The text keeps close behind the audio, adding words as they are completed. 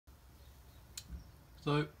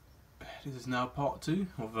So this is now part 2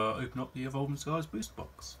 of opening up the Evolving Skies booster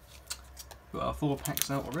box. Got our 4 packs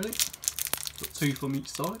out already. Got 2 from each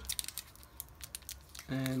side.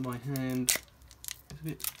 And my hand is a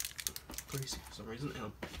bit greasy for some reason. Hang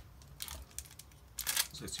on.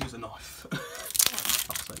 So let's use a knife.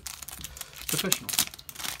 Fuck's sake. Professional.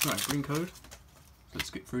 Right, green code. So let's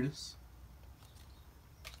skip through this.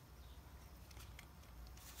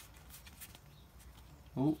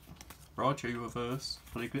 Oh, Raichu reverse,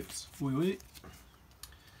 Polyglyphs, wee wee.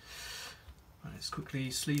 Right, let's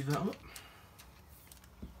quickly sleeve that up.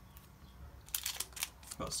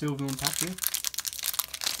 Got a Sylveon pack here,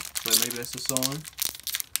 so maybe that's a sign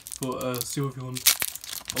for Sylveon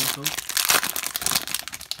also,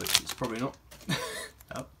 which it's probably not.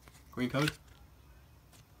 Oh, green code.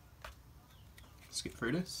 Skip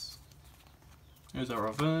through this. Here's our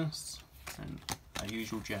reverse, and our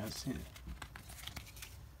usual jazz here.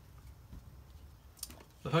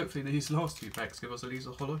 So hopefully these last 2 packs give us at least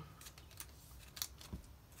a hollow.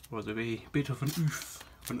 Or it'll be a bit of an oof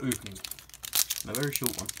of an opening. And a very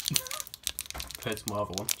short one. Compared to my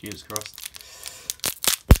other one, Jesus Christ.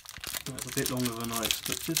 That's a bit longer than I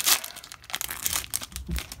expected.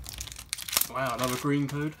 Wow, another green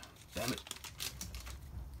code. Damn it.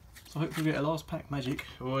 So hopefully we get a last pack magic,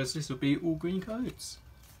 otherwise this will be all green codes.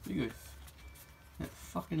 Big oof. That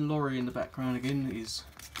fucking lorry in the background again is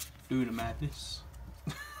doing a madness.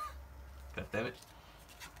 God damn it.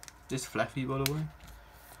 This Flaffy, by the way.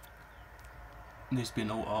 This being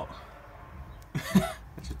alt art.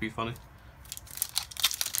 That should be funny.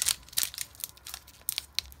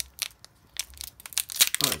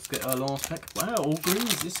 Right, let's get our last pack. Wow, all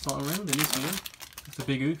greens this time around in this video. It's a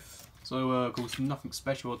big oof. So, of course, nothing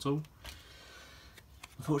special at all.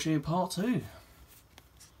 Unfortunately, in part 2.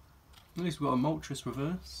 At least we've got a Moltres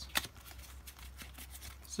reverse.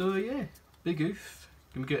 So, yeah, big oof.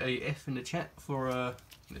 Can we get a F in the chat for,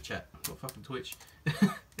 in the chat, not fucking Twitch, in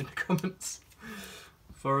the comments,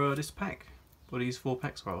 for this pack, or these 4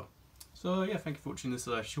 packs rather. So yeah, thank you for watching this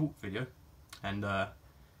short video, and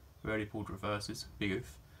we already pulled reverses, big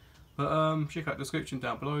oof. But check out the description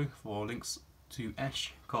down below for links to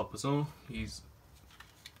Ash Card Bazaar, his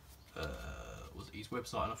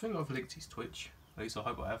website, and I think I've linked his Twitch, at least I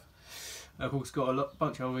hope I have. Of course, got a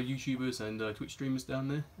bunch of other YouTubers and Twitch streamers down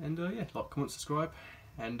there, and yeah, like, comment, subscribe,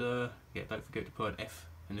 and yeah, don't forget to put an F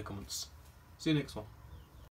in the comments. See you next one.